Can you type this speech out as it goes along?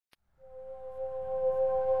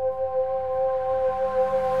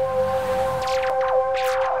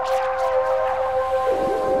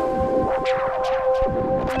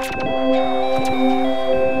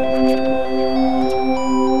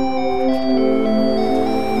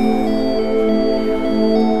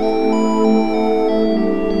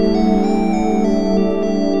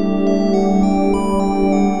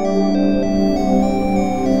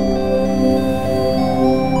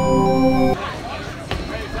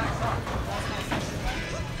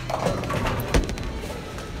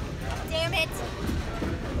Damn it.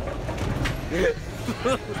 Good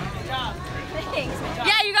job. Thanks.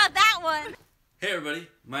 Yeah, you got that one. Hey everybody,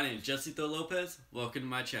 my name is Jessito Lopez. Welcome to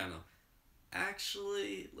my channel.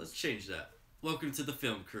 Actually, let's change that. Welcome to the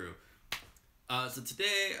film crew. So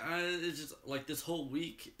today, it's just like this whole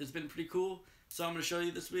week has been pretty cool. So I'm gonna show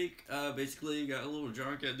you this week. Basically, got a little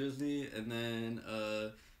drunk at Disney, and then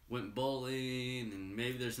went bowling, and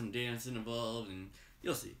maybe there's some dancing involved, and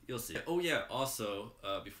you'll see. Oh yeah, also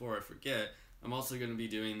before I forget, I'm also gonna be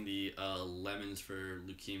doing the Lemons for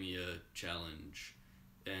Leukemia challenge,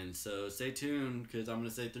 and so stay tuned because I'm gonna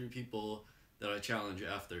say 3 people that I challenge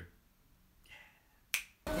after.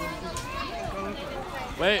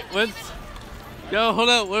 Wait, what's... Yo, hold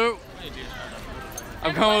up. Where...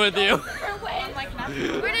 I'm coming with you.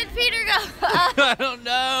 Where did Peter go? I don't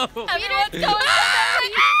know. Peter, what's going on?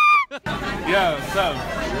 Yo, so,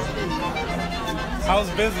 how's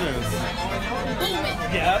business? Booming.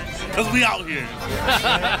 Yeah, because we out here.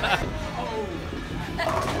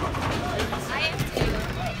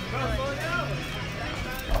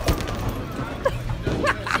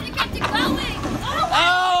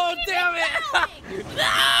 Oh, damn it!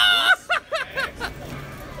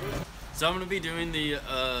 So I'm gonna be doing the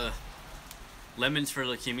Lemons for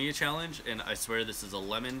Leukemia challenge, and I swear this is a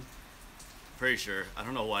lemon. Pretty sure. I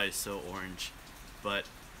don't know why it's so orange, but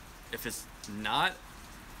if it's not,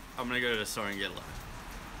 I'm gonna go to the store and get a lemon.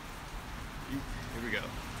 Here we go.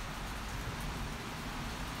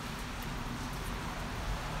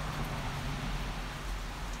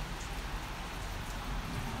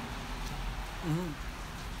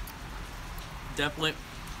 Definitely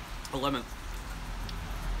a lemon.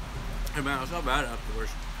 Hey man, it's not bad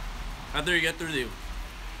afterwards. After you get through the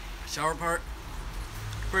shower part,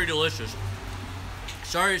 pretty delicious.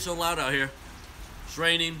 Sorry it's so loud out here. It's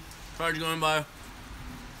raining, cars going by.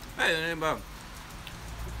 Hey, that ain't bad.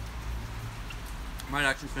 Might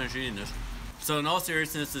actually finish eating this. So in all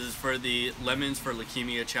seriousness, this is for the Lemons for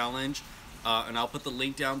Leukemia challenge. And I'll put the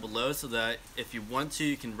link down below so that if you want to,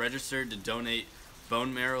 you can register to donate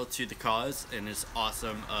bone marrow to the cause, and it's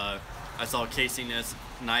awesome. I saw Casey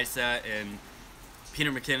Neistat and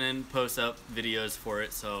Peter McKinnon post up videos for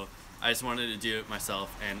it, so I just wanted to do it myself.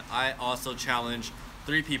 And I also challenge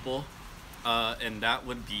 3 people, and that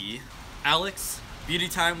would be Alex, Beauty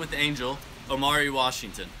Time with Angel, Omari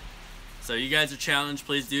Washington. So you guys are challenged.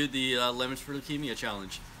 Please do the Lemons for Leukemia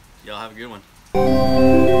challenge. Y'all have a good one.